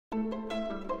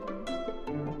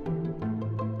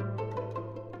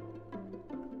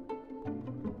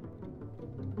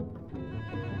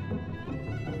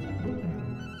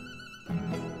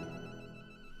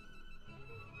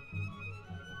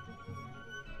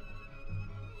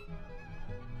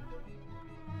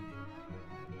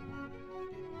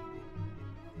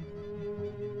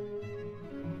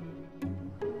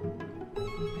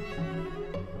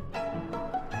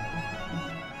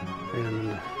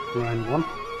1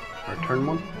 or turn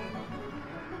 1.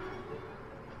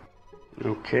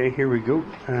 Okay, here we go.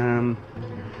 The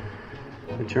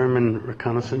German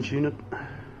reconnaissance unit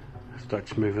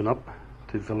starts moving up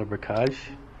to Villers-Bocage.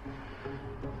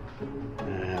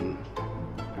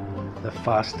 The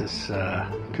fastest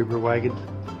Cooper wagon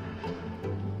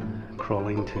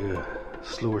crawling to a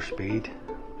slower speed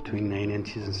between 9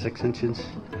 inches and 6 inches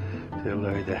to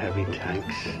allow the heavy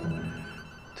tanks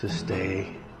to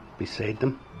stay beside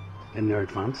them in their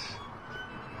advance.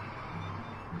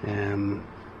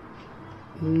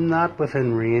 Not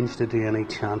within range to do any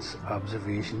chance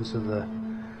observations of the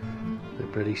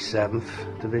British 7th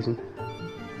Division.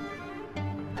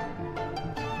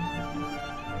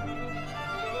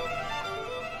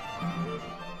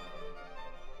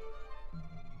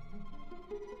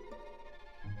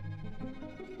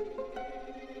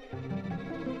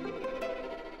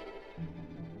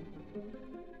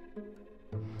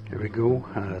 Here we go,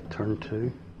 turn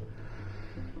 2.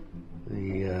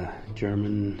 The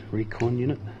German recon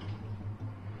unit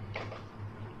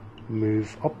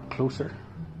move up closer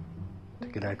to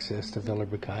get access to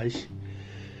Villers-Bocage,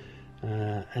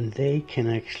 and they can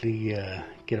actually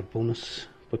get a bonus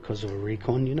because of a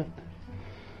recon unit.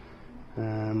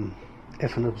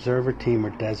 If an observer team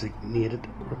or designated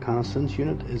reconnaissance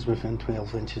unit is within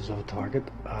 12 inches of a target,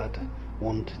 add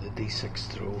 1 to the D6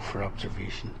 throw for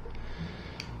observation.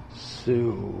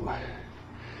 So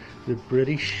the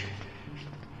British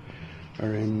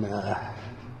are in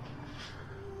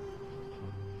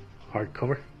hard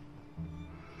cover,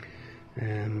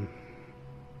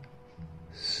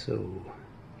 so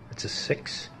it's a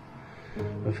 6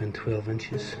 within 12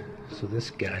 inches. So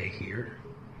this guy here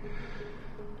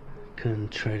can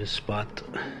try to spot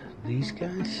these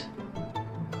guys,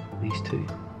 these two.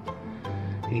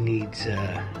 He needs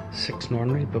 6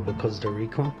 Normandy, but because they're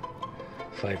recon,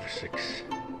 5 or 6,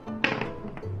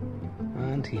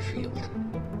 and he failed.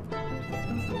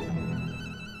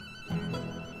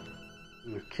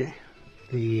 Okay,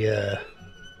 the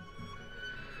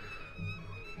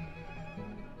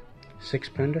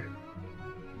 6-pounder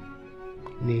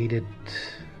needed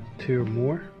 2 or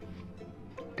more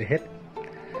to hit.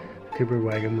 Cooper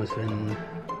wagon was within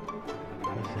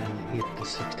 8 to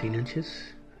 16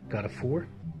 inches, got a 4.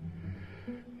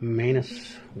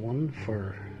 -1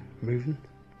 for moving,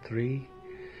 3,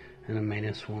 and a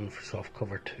 -1 for soft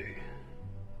cover, 2.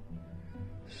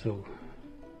 So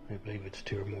I believe it's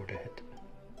 2 or more to hit.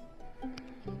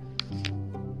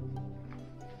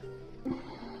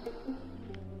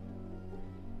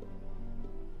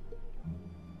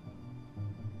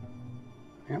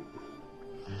 Yep.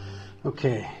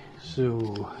 Okay,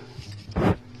 so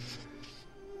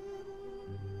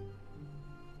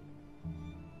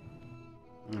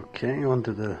on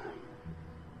to the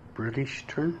British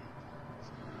turn.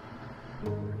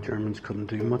 The Germans couldn't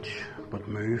do much but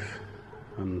move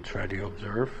and try to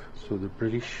observe, so the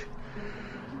British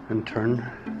in turn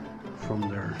from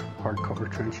their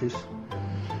hardcover trenches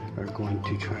are going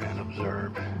to try and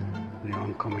observe the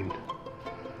oncoming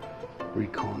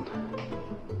recon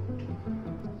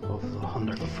of the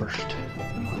 101st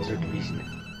Panzer Division.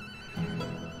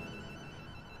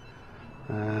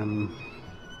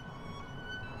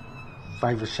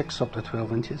 5 or 6 up to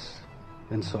 12 inches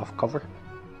in soft cover,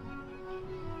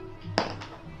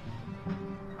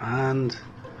 and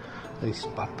they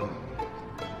spot them.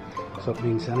 So it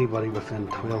means anybody within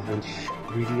 12-inch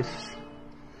radius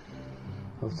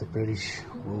of the British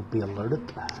will be alerted,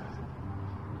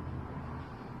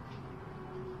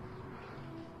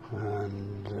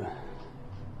 and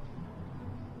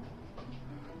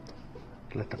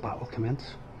let the battle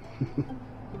commence.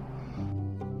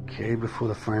 Okay, before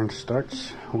the firing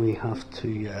starts, we have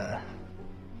to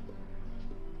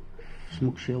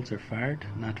smoke shields are fired,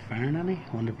 not firing any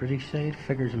on the British side.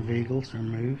 Figures and vehicles are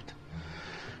moved.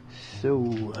 So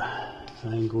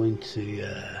I'm going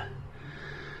to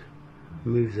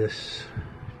move this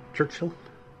Churchill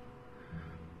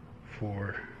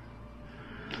for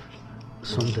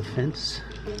some defense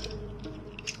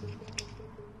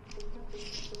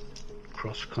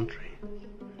cross country,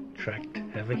 tracked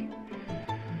heavy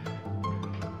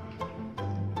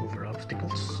over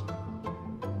obstacles.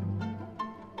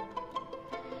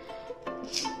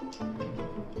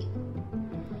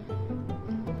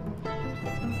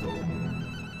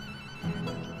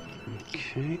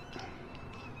 Okay,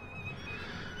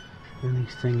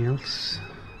 anything else?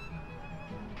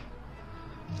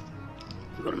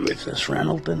 I'm going to move this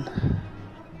Renault in.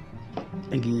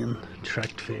 Again,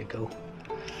 tracked vehicle,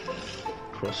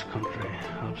 cross country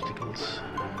obstacles.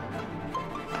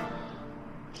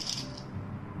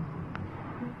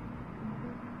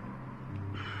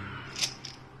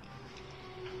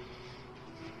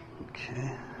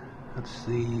 That's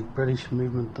the British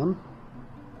movement done.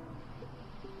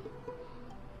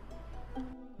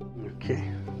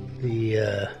 Okay,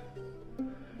 the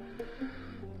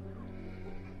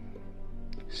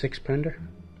 6-pounder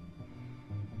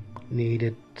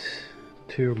needed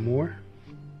 2 or more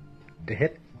to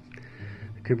hit.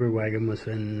 The Cooper wagon was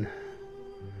within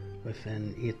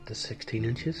 8 to 16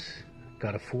 inches.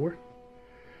 Got a 4.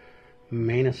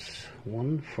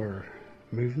 -1 for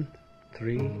moving,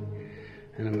 3,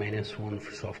 and a -1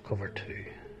 for soft cover 2.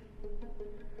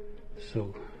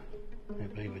 So I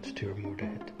believe it's 2 or more to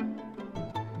hit.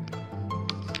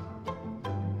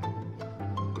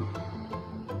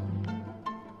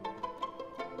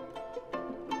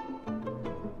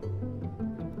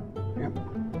 Yep.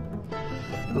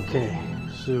 Okay,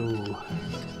 so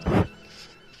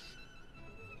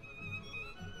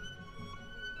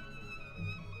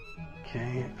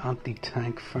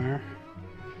anti-tank fire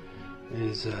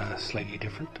is slightly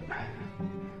different.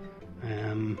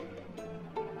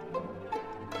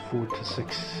 4 to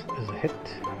 6 is a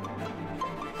hit.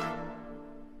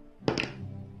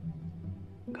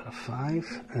 Got a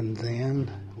 5, and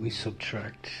then we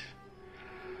subtract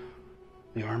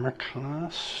the armor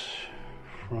class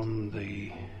from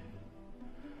the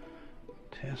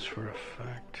test for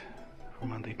effect.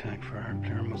 From anti-tank fire,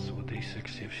 player must with D6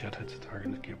 see if shot hits the target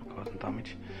and is capable of causing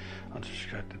damage. I'll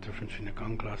subtract the difference between the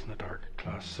gun class and the target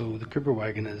class. So the Cooper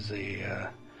wagon is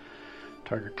a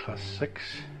target class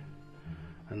 6,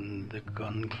 and the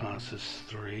gun class is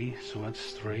 3, so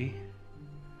that's 3.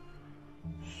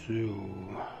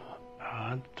 So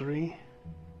add 3.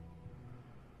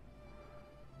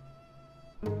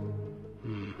 So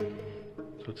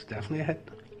it's definitely a hit.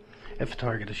 If the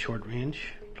target is short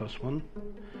range, +1.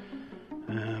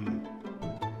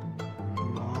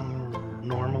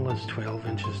 Normal is 12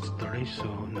 inches to 30,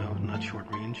 so no, not short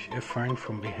range. If firing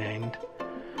from behind,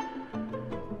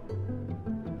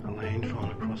 a line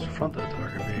drawn across the front of the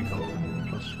target vehicle,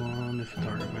 +1. If the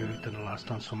target moved in the last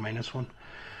turn, so -1.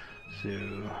 So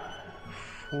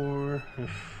 4.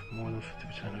 If more than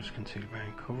 50% is concealed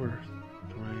behind cover,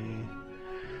 3.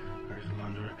 There's the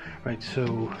lander. Right,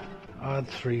 so add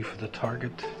 3 for the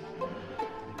target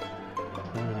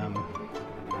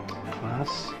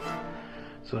class.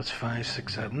 So that's 5,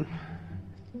 6, 7,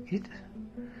 8,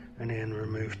 and then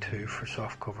remove 2 for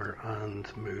soft cover and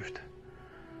moved.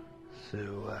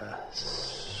 So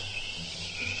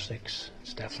 6,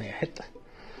 it's definitely a hit.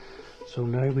 So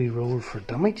now we roll for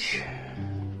damage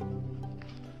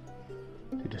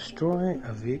to destroy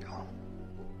a vehicle.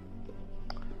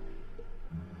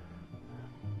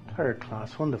 Target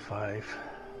class 1 to 5.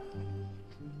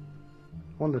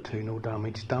 1 to 2, no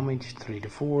damage. Damage 3 to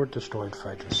 4, destroyed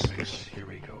 5 to 6. Here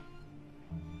we go.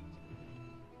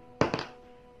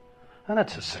 And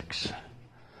that's a 6.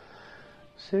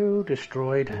 So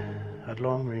destroyed at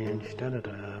long range,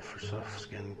 for soft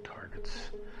skin targets.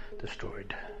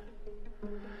 Destroyed.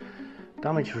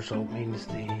 Damage result means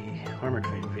the armored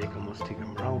fighting vehicle must take a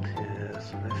morale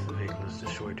test. If the vehicle is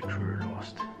destroyed, the crew are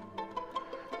lost.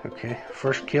 Okay,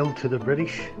 first kill to the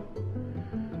British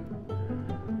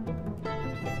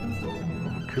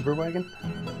Cooper wagon.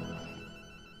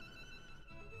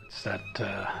 It's that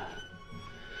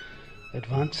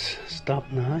advance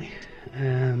stop now.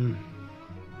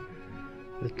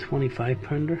 The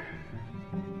 25-pounder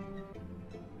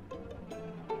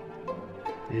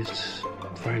is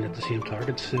firing at the same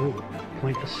target, so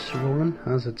pointless rolling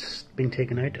as it's been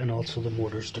taken out, and also the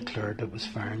mortars declared it was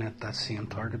firing at that same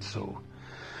target, so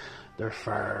their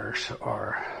fires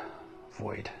are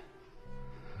void.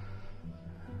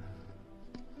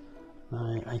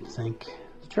 Now I think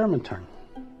the German turn.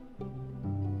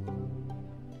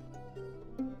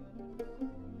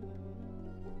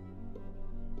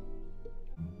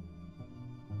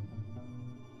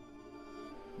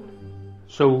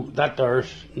 So that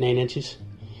there's 9 inches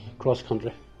cross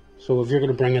country. So if you're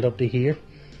going to bring it up to here,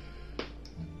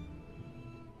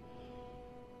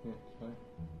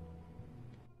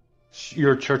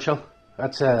 your Churchill.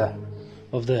 That's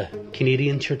of the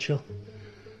Canadian Churchill.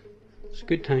 It's a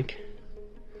good tank.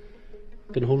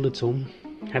 Can hold its own.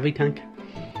 Heavy tank.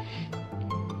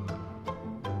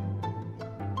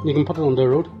 You can put it on the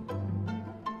road.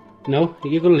 No,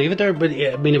 you're going to leave it there. But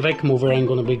I mean, if I come over, I'm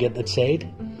going to be getting its side,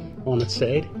 on its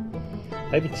side.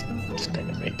 I would stick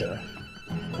it right there.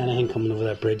 Anything coming over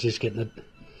that bridge is getting it.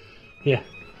 Yeah.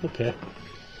 Okay.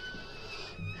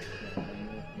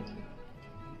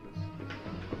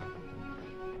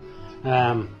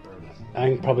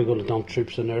 I'm probably going to dump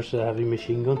troops in there, so a heavy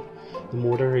machine gun. The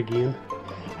mortar again.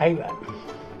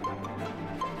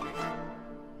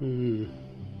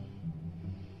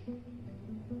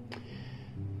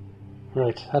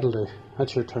 Right, that'll do.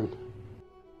 That's your turn.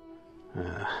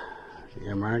 The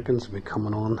Americans will be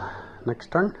coming on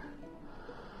next turn.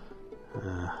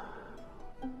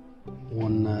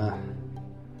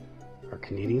 Or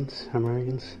Canadians,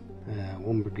 Americans.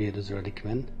 One brigade has already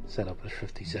come in, set up as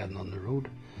 57 on the road,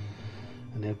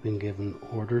 and they've been given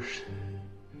orders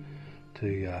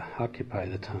to occupy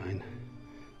the town,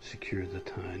 secure the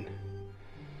town,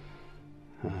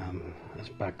 as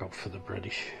backup for the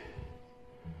British,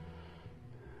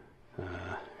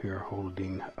 who are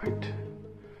holding out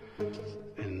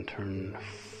in turn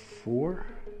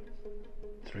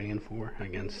 3 and 4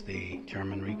 against the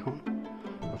German recon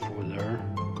before their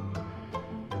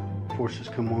forces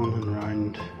come on in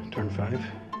around turn 5,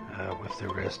 with the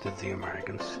rest of the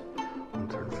Americans on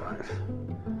turn 5.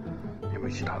 And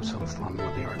we should have some fun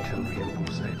with the artillery on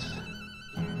both sides.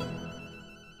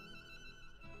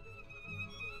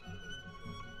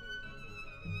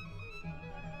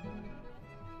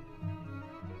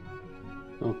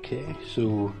 Okay,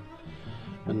 so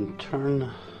in turn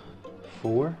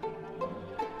 4,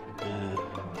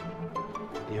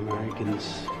 the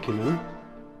Americans came in.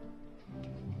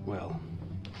 Well,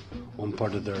 one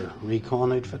part of their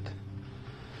recon outfit,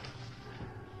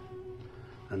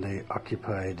 and they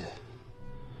occupied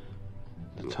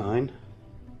the town.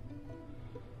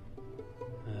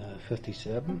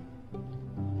 57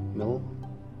 mil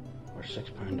or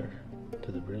 6-pounder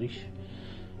to the British.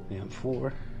 The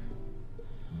M4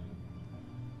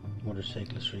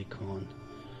 motorcyclist recon.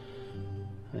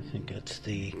 I think it's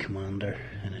the commander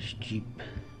in his jeep.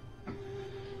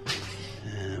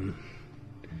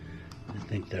 I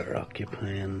think they're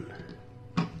occupying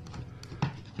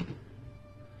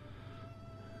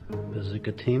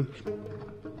Bazooka team.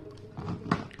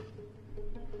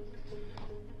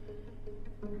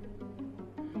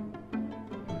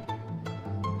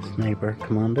 Sniper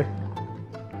commander.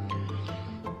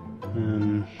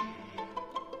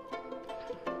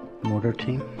 Mortar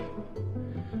team.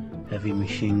 Heavy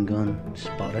machine gun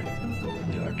spotter,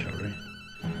 the artillery.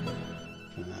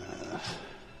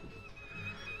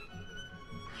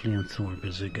 Flamethrower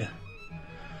bazooka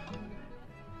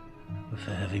with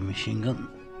a heavy machine gun.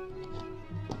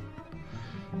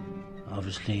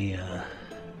 Obviously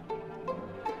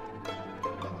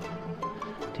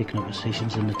taking up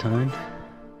positions in the town.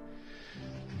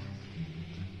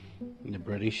 The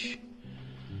British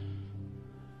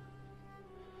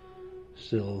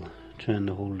still trying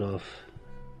to hold off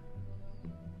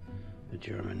the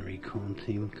German recon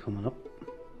team coming up,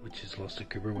 which has lost a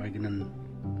Cooper wagon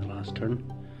in the last turn.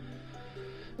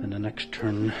 And the next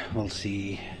turn we'll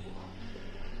see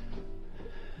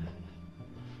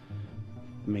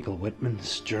Michael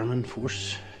Whitman's German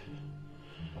force,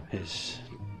 his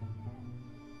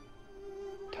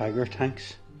Tiger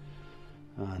tanks,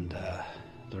 and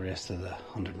the rest of the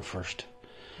 101st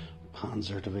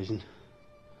Panzer Division.